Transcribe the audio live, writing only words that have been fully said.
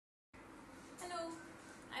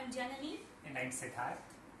I'm Janani. And I'm Siddharth.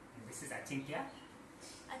 And this is Achintya.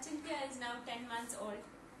 Achintya is now 10 months old,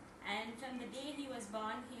 and from the day he was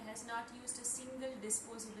born, he has not used a single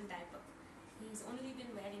disposable diaper. He's only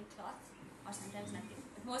been wearing cloth, or sometimes nothing,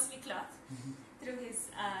 but mostly cloth, through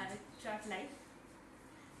his short life.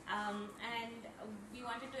 And we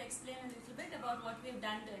wanted to explain a little bit about what we've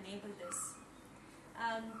done to enable this.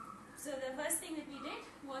 So the first thing that we did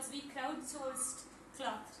was we crowdsourced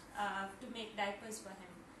cloth to make diapers for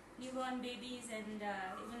him. Newborn babies, and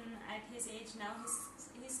even at his age now,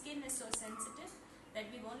 his skin is so sensitive that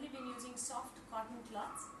we've only been using soft cotton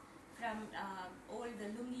cloths from old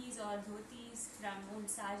lungis or dhotis, from old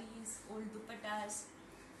saris, old dupattas,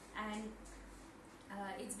 and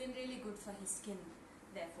it's been really good for his skin,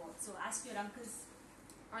 therefore. So ask your uncles,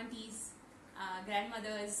 aunties,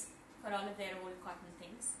 grandmothers for all of their old cotton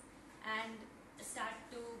things, and start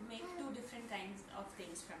to make two different kinds of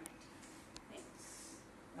things from it. Okay?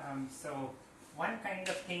 So one kind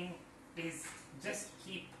of thing is just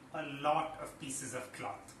keep a lot of pieces of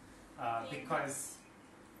cloth because,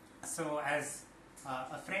 so as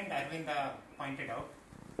a friend Arvinda pointed out,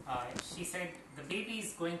 she said the baby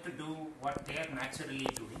is going to do what they are naturally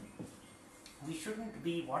doing. We shouldn't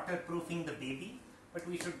be waterproofing the baby, but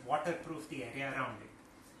we should waterproof the area around it,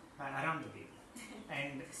 around the baby.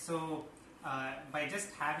 And so by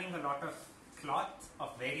just having a lot of cloth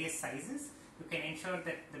of various sizes, you can ensure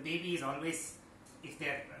that the baby is always, if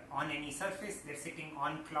they're on any surface, they're sitting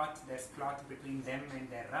on cloth, there's cloth between them and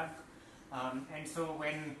their rug. And so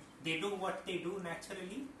when they do what they do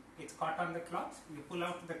naturally, it's caught on the cloth, you pull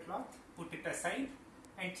out the cloth, put it aside,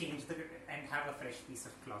 and and have a fresh piece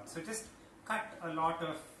of cloth. So just cut a lot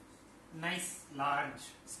of nice large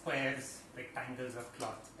squares, rectangles of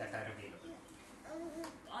cloth that are available.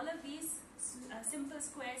 All of these simple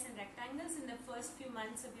squares and rectangles in the first few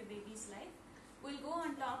months of your baby's life will go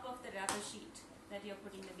on top of the rubber sheet that you're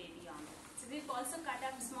putting the baby on. So we've also cut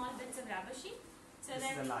up small bits of rubber sheet. So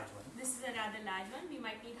this is a large one. This is a rather large one. We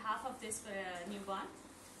might need half of this for a newborn.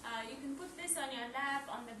 You can put this on your lap,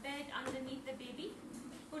 on the bed, underneath the baby.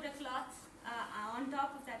 Put a cloth on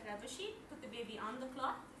top of that rubber sheet. Put the baby on the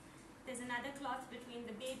cloth. There's another cloth between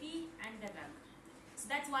the baby and the rug. So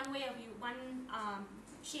that's one way of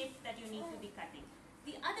shape that you need to be cutting.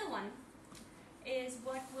 The other one is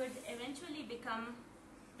what would eventually become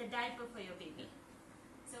the diaper for your baby.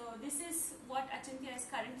 So this is what Achintya is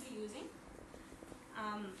currently using.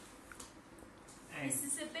 This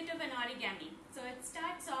is a bit of an origami. So it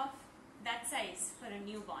starts off that size for a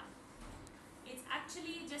newborn. It's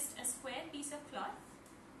actually just a square piece of cloth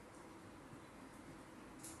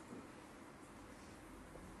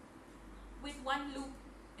with one loop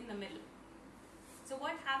in the middle. So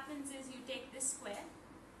what happens is you take this square,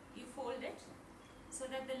 you fold it so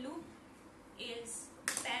that the loop is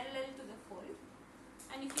parallel to the fold,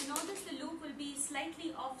 and if you notice, the loop will be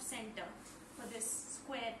slightly off center for this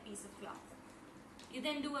square piece of cloth. You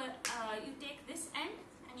then do you take this end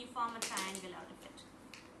and you form a triangle out of it.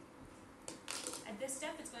 At this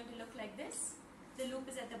step, it's going to look like this. The loop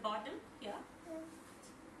is at the bottom here.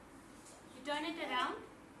 You turn it around,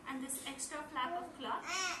 and this extra flap of cloth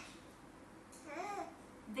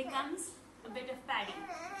becomes a bit of padding.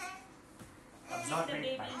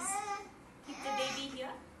 Keep the baby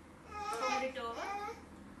here, fold it over,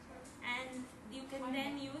 and you can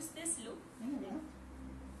then use this loop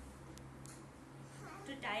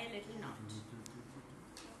to tie a little knot.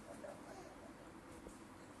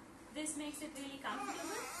 This makes it really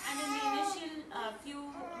comfortable, and in the initial few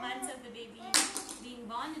months of the baby being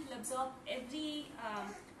born, it will absorb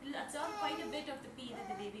quite a bit of the pee that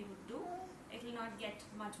the baby would do. It will not get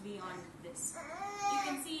much beyond this. You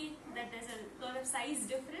can see that there's a lot of size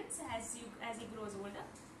difference as he grows older.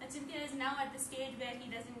 Achintya is now at the stage where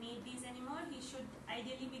he doesn't need these anymore. He should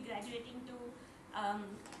ideally be graduating to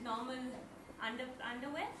normal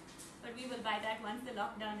underwear, but we will buy that once the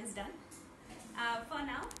lockdown is done. For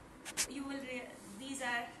now, these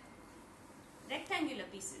are rectangular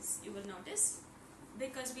pieces, you will notice,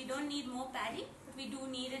 because we don't need more padding, but we do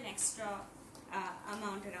need an extra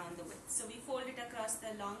amount around the width. So we fold it across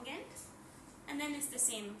the long end, and then it's the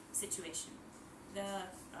same situation. The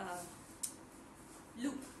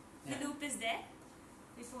loop. Yeah. The loop is there.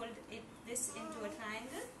 We fold this into a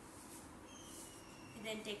triangle. You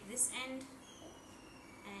then take this end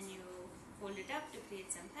and you fold it up to create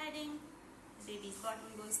some padding. The baby's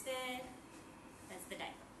bottom goes there. That's the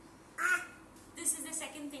diaper. This is the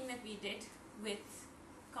second thing that we did with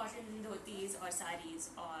cotton dhotis or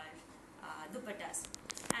saris or dupattas,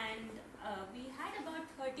 and we had about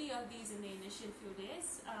 30 of these in the initial few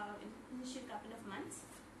days, initial couple of months,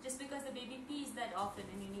 just because the the baby pees that often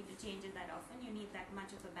and you need to change it that often, you need that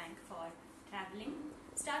much of a bank for traveling.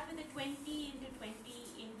 Start with a 20 into 20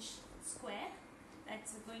 inch square.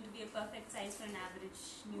 That's going to be a perfect size for an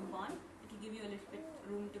average newborn. It will give you a little bit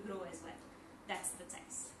room to grow as well. That's the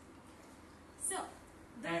size. So,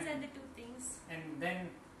 those are the two things. And then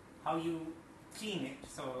how you clean it.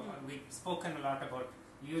 So we've spoken a lot about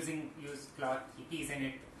used cloth, he pees in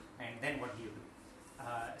it, and then what do you do?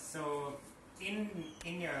 So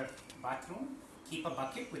in your bathroom, keep a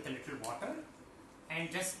bucket with a little water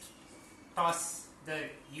and just toss the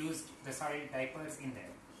soiled diapers in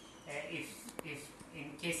there. If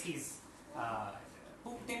in case he's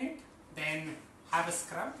pooped in it, then have a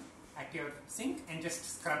scrub at your sink and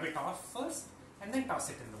just scrub it off first and then toss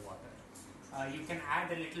it in the water. You can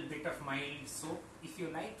add a little bit of mild soap if you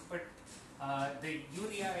like, but the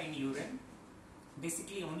urea in urine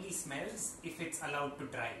basically only smells if it's allowed to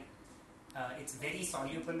dry. It's very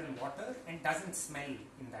soluble in water and doesn't smell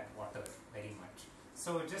in that water very much.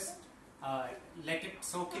 So just let it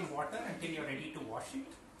soak in water until you're ready to wash it.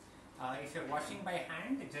 If you're washing by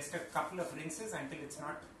hand, just a couple of rinses until it's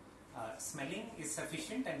not smelling is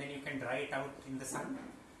sufficient, and then you can dry it out in the sun.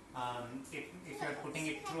 If you're putting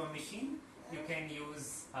it through a machine, you can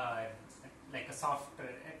use like a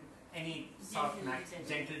any soft,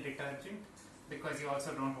 gentle detergent, because you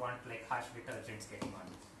also don't want like harsh detergents getting on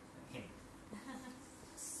him.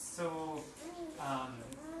 So,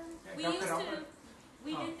 Dr. Robert,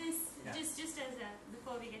 we did this just as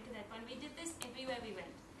before we get to that point. We did this everywhere we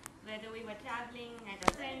went, whether we were traveling at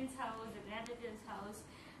a friend's house, a relative's house,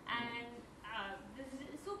 and this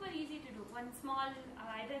is super easy to do. One small,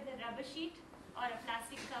 either the rubber sheet or a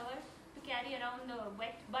plastic cover to carry around the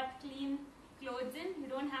wet but clean clothes in. You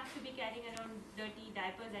don't have to be carrying around dirty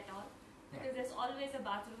diapers at all, because there's always a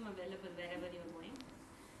bathroom available wherever you're going.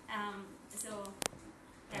 So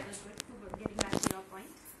that was good. Getting back to your point.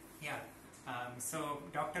 Yeah. So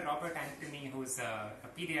Dr. Robert Anthony, who's a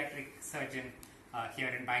pediatric surgeon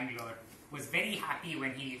here in Bangalore, was very happy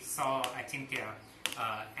when he saw Achintya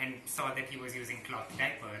and saw that he was using cloth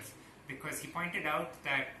diapers, because he pointed out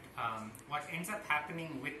that what ends up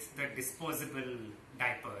happening with the disposable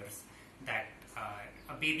diapers that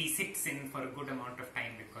a baby sits in for a good amount of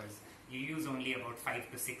time, because you use only about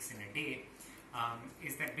 5 to 6 in a day,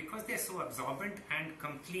 is that because they're so absorbent and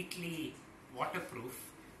completely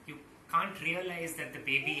waterproof, you can't realize that the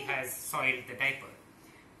baby has soiled the diaper.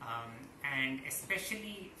 And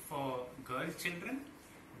especially for girl children,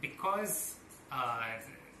 because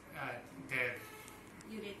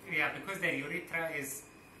their urethra is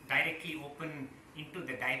directly open into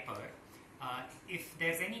the diaper, if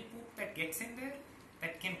there's any poop that gets in there,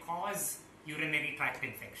 that can cause urinary tract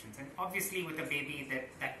infections. And obviously with a baby,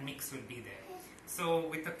 that mix will be there. So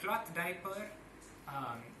with a cloth diaper,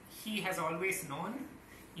 he has always known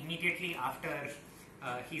immediately after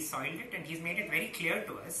he soiled it, and he's made it very clear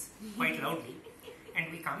to us quite loudly.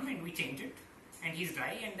 And we come and we change it, and he's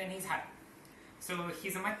dry, and then he's happy. So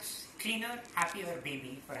he's a much cleaner, happier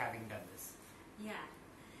baby for having done this. Yeah.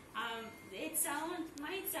 It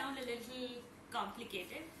might sound a little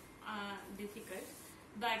complicated, difficult,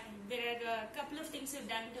 but there are a couple of things we've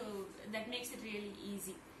done that makes it really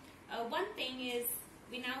easy. One thing is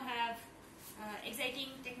we now have exciting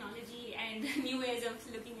technology and new ways of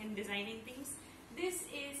looking and designing things. This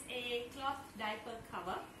is a cloth diaper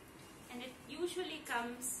cover, and it usually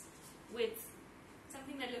comes with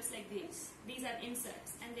something that looks like this. These are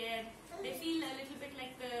inserts, and they feel a little bit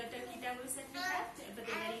like the turkey towels that we have, but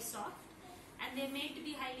they're very soft, and they're made to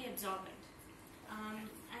be highly absorbent.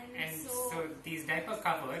 And so these diaper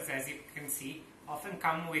covers, as you can see, often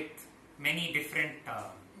come with many different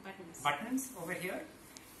buttons over here.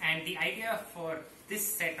 And the idea for this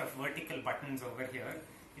set of vertical buttons over here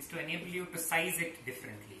is to enable you to size it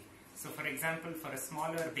differently. So for example, for a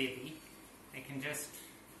smaller baby, I can just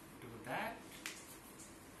do that.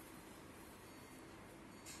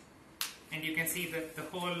 And you can see that the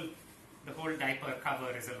whole diaper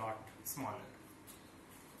cover is a lot smaller.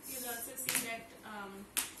 You'll also see that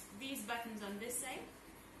these buttons on this side,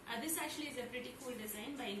 this actually is a pretty cool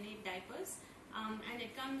design by Innate Diapers, and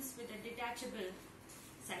it comes with a detachable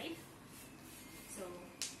side, so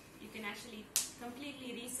you can actually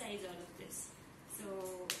completely resize all of this.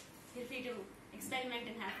 So feel free to experiment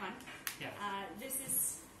and have fun. Yeah.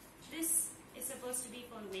 This is supposed to be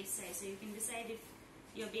for waist size, so you can decide if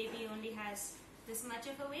your baby only has this much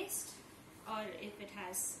of a waist or if it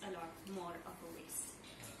has a lot more of a waist.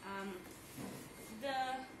 The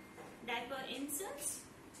diaper inserts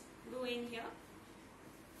go in here.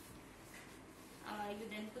 You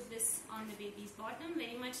then put this on the baby's bottom,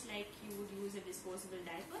 very much like you would use a disposable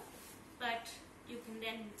diaper. but you can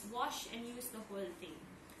then wash and use the whole thing.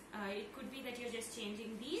 It could be that you're just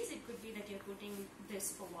changing these, it could be that you're putting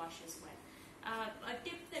this for wash as well. A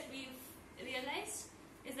tip that we've realized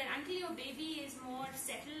is that until your baby is more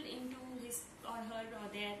settled into his or her or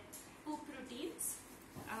their poop routines,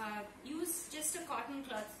 use just a cotton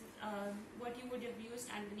cloth, what you would have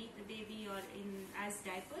used underneath the baby or as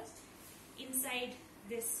diapers, inside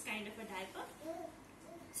this kind of a diaper,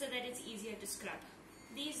 so that it's easier to scrub.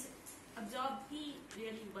 These absorb pee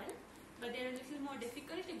really well, but they're a little more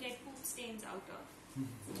difficult to get poop stains out of.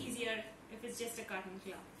 It's easier if it's just a cotton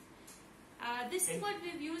cloth. This is what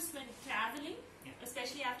we've used when traveling,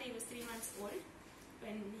 especially after he was 3 months old,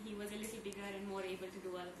 when he was a little bigger and more able to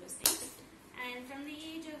do all of those things. And from the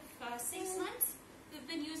age of 6 months, we've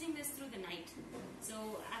been using this through the night.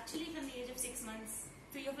 So actually from the age of 6 months,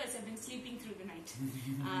 3 of us have been sleeping through the night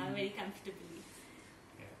very comfortably.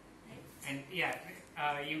 Yeah. Right? And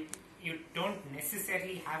you don't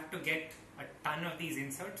necessarily have to get a ton of these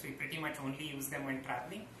inserts. We pretty much only use them when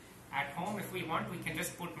traveling. At home, if we want, we can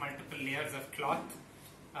just put multiple layers of cloth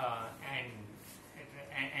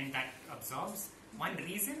and that absorbs. One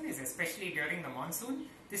reason is, especially during the monsoon,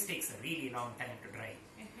 this takes a really long time to dry.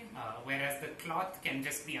 Whereas the cloth can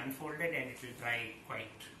just be unfolded and it will dry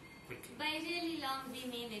quite quickly. By really long, we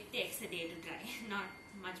mean it takes a day to dry, not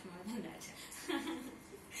much more than that.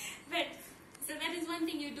 So that is one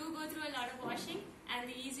thing, you do go through a lot of washing, and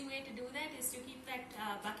the easy way to do that is to keep that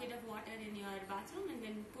bucket of water in your bathroom and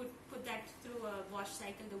then put that through a wash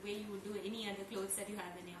cycle the way you would do any other clothes that you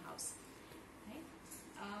have in your house. Right?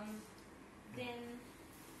 Then,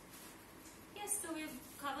 yes, so we've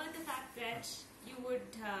covered the fact that you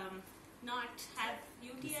would not have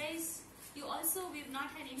UTIs. We've not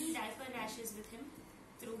had any diaper rashes with him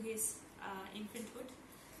through his infanthood,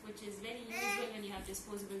 which is very usual when you have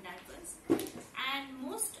disposable diapers. And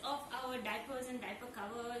most of our diapers and diaper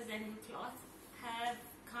covers and cloth have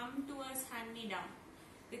come to us hand-me-down.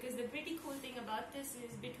 Because the pretty cool thing about this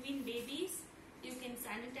is, between babies, you can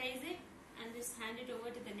sanitize it and just hand it over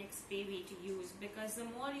to the next baby to use. Because the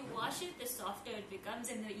more you wash it, the softer it becomes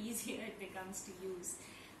and the easier it becomes to use.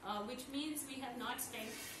 Which means we have not spent,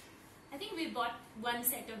 I think we bought 1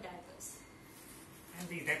 set of diapers. And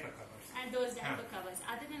these diaper covers. And those diaper covers.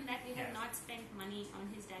 Other than that, we have not spent money on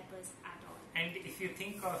his diapers at all. And if you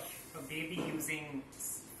think of a baby using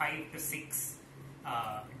 5 to 6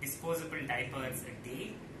 disposable diapers a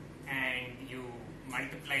day, and you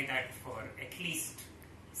multiply that for at least,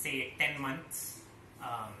 say, 10 months,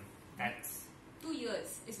 that's 2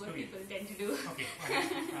 years is what people tend to do. Okay,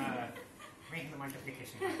 making the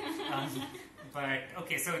multiplication. But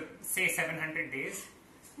okay, so say 700 days.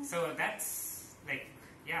 So that's like,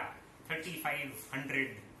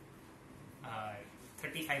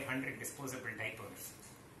 3,500 disposable diapers.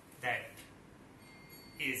 That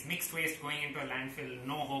is mixed waste going into a landfill,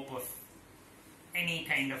 no hope of any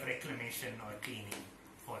kind of reclamation or cleaning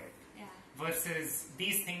for it. Yeah. Versus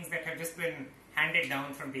these things that have just been handed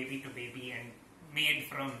down from baby to baby and made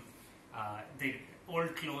from the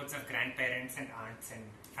old clothes of grandparents and aunts and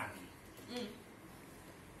family.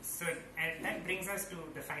 So, and that brings us to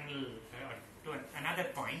the final, to another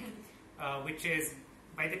point, which is,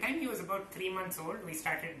 by the time he was about 3 months old, we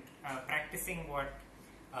started practicing what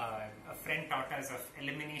a friend taught us of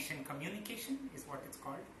elimination communication, is what it's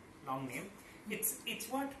called, long name. It's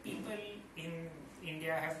what people in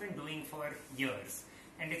India have been doing for years,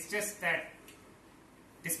 and it's just that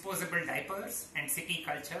disposable diapers and city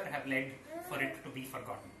culture have led for it to be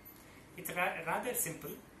forgotten. It's rather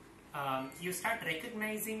simple. You start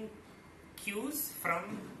recognizing cues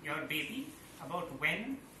from your baby about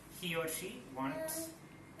when he or she wants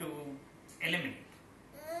to eliminate.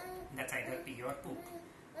 That's either pee or poop.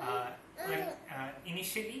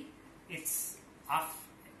 Initially, it's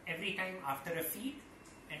every time after a feed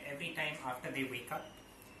and every time after they wake up.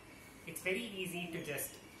 It's very easy to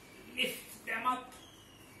just lift them up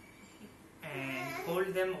and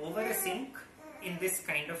hold them over a sink in this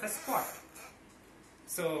kind of a squat.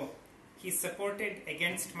 So he's supported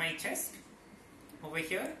against my chest over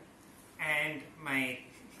here, and my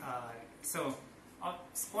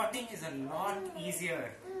squatting is a lot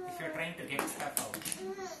easier if you're trying to get stuff out.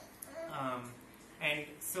 And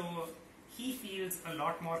so he feels a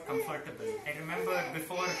lot more comfortable. I remember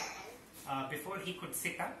before he could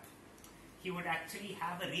sit up, he would actually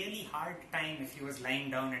have a really hard time if he was lying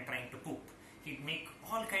down and trying to poop. He'd make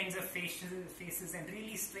all kinds of faces and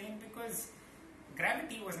really strain because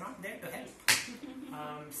gravity was not there to help.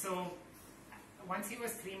 So once he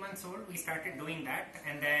was 3 months old, we started doing that,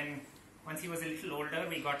 and then once he was a little older,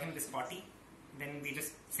 we got him this potty. Then we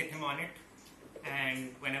just sit him on it,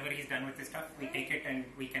 and whenever he's done with his stuff, we take it and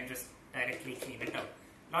we can just directly clean it out.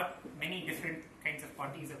 Many different kinds of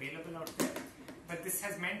potties available out there, but this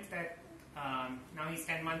has meant that now he's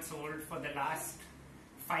 10 months old. For the last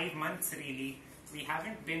 5 months, really, we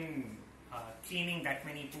haven't been cleaning that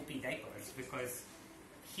many poopy diapers because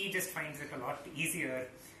he just finds it a lot easier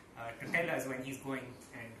to tell us when he's going,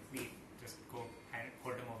 and we just go and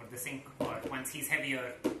hold him over the sink, or once he's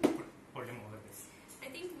heavier, hold him over this. I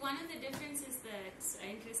think one of the differences that's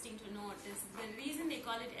interesting to note is the reason they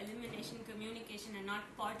call it elimination communication and not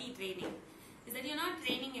potty training is that you're not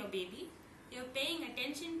training your baby, you're paying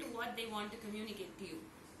attention to what they want to communicate to you.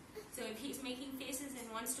 So if he's making faces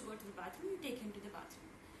and wants to go to the bathroom, you take him to the bathroom.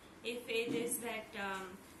 If it is that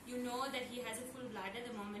you know that he has a full bladder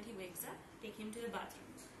the moment he wakes up, take him to the bathroom.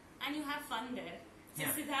 And you have fun there. So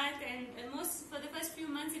Yeah. Siddharth, and for the first few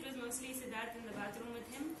months it was mostly Siddharth in the bathroom with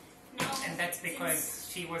him. Now, And that's because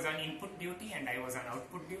she was on input duty and I was on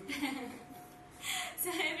output duty. so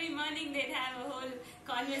every morning they'd have a whole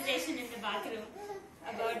conversation in the bathroom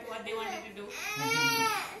about what they wanted to do.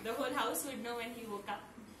 The whole house would know when he woke up.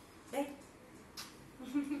 Right?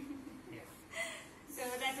 Yeah. So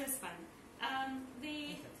that was fun.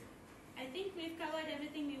 I think we've covered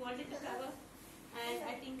everything we wanted to cover. And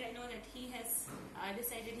I think I know that he has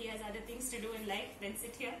decided he has other things to do in life than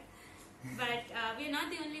sit here. But we're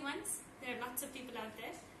not the only ones. There are lots of people out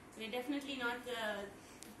there. We're definitely not the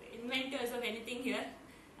inventors of anything here.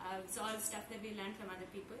 It's all stuff that we learned from other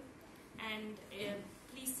people. And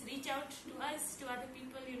please reach out to us, to other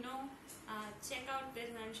people you know. Check out,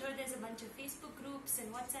 I'm sure there's a bunch of Facebook groups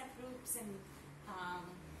and WhatsApp groups and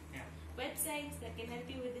websites that can help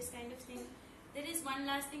you with this kind of thing. There is one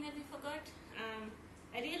last thing that we forgot.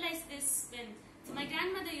 I realized this so my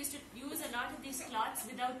grandmother used to use a lot of these cloths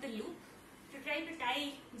without the loop to try to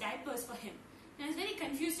tie diapers for him. And I was very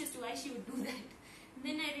confused as to why she would do that. And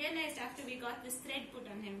then I realized after we got this thread put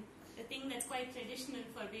on him, the thing that's quite traditional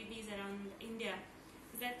for babies around India,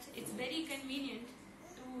 is that it's very convenient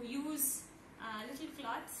to use little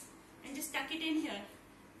cloths and just tuck it in here.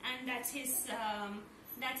 And that's his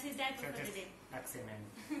diaper for the day. Tucks him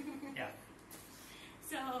in. Yeah.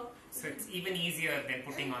 So it's even easier than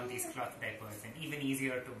putting on these cloth diapers, and even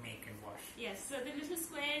easier to make and wash. Yes, so the little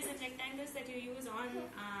squares and rectangles that you use on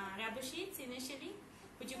rubber sheets initially,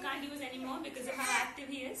 which you can't use anymore because of how active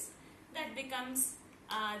he is, that becomes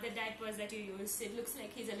the diapers that you use. It looks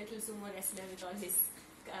like he's a little sumo wrestler with all his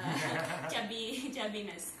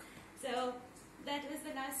chubbiness. So that was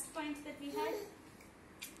the last point that we had.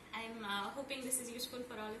 I'm hoping this is useful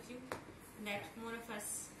for all of you, that more of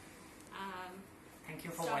us Thank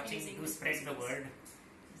you for stop watching. using Do spread the word.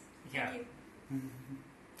 Yeah. Thank you.